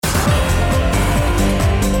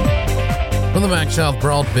From the MaxxSouth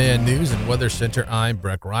Broadband News and Weather Center, I'm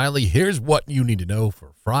Breck Riley. Here's what you need to know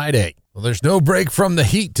for Friday. Well, there's no break from the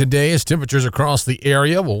heat today as temperatures across the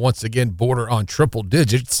area will once again border on triple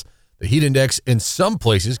digits. The heat index in some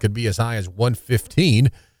places could be as high as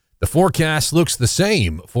 115. The forecast looks the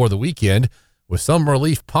same for the weekend, with some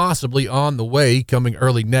relief possibly on the way coming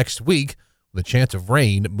early next week, with a chance of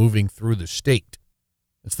rain moving through the state.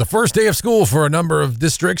 It's the first day of school for a number of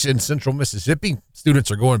districts in central Mississippi.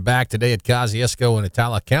 Students are going back today at Kosciusko and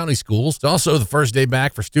Atala County schools. It's also the first day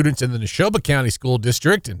back for students in the Neshoba County School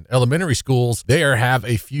District, and elementary schools there have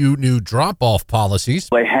a few new drop-off policies.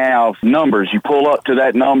 They have numbers. You pull up to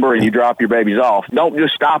that number and you drop your babies off. Don't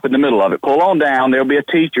just stop in the middle of it. Pull on down. There'll be a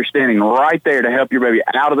teacher standing right there to help your baby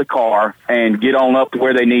out of the car and get on up to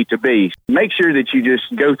where they need to be. Make sure that you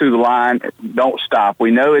just go through the line. Don't stop.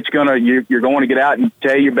 We know you're going to get out and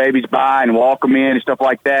tell your babies bye and walk them in and stuff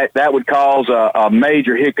like that. That would cause a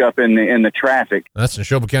major hiccup in the traffic. That's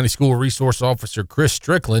Neshoba County School Resource Officer Chris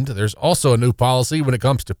Strickland. There's also a new policy when it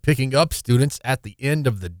comes to picking up students at the end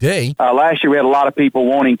of the day. Last year we had a lot of people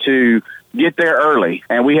wanting to get there early,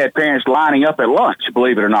 and we had parents lining up at lunch,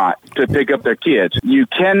 believe it or not, to pick up their kids. You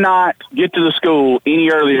cannot get to the school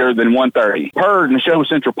any earlier than 1:30. Per Neshoba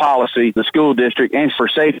Central policy, the school district, and for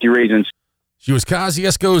safety reasons. She was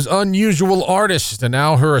Kosciusko's unusual artist, and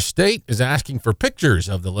now her estate is asking for pictures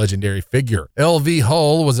of the legendary figure. L.V.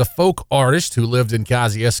 Hull was a folk artist who lived in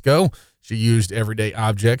Kosciusko. She used everyday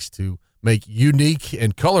objects to make unique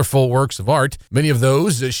and colorful works of art. Many of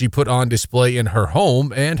those that she put on display in her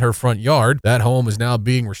home and her front yard. That home is now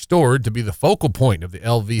being restored to be the focal point of the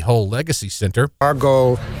L.V. Hull Legacy Center. Our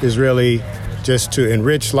goal is really just to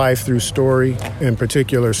enrich life through story, in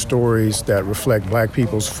particular stories that reflect Black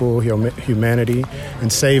people's full humanity.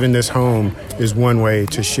 And saving this home is one way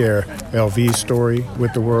to share LV's story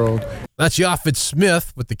with the world. That's Yafet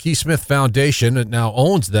Smith with the Key Smith Foundation that now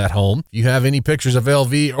owns that home. If you have any pictures of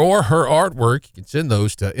LV or her artwork, you can send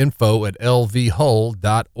those to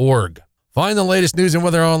info@lvhull.org. Find the latest news and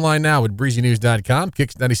weather online now at breezynews.com,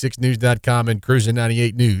 kicks96news.com, and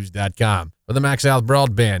cruisin98news.com. For the MaxxSouth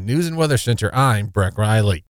Broadband News and Weather Center, I'm Breck Riley.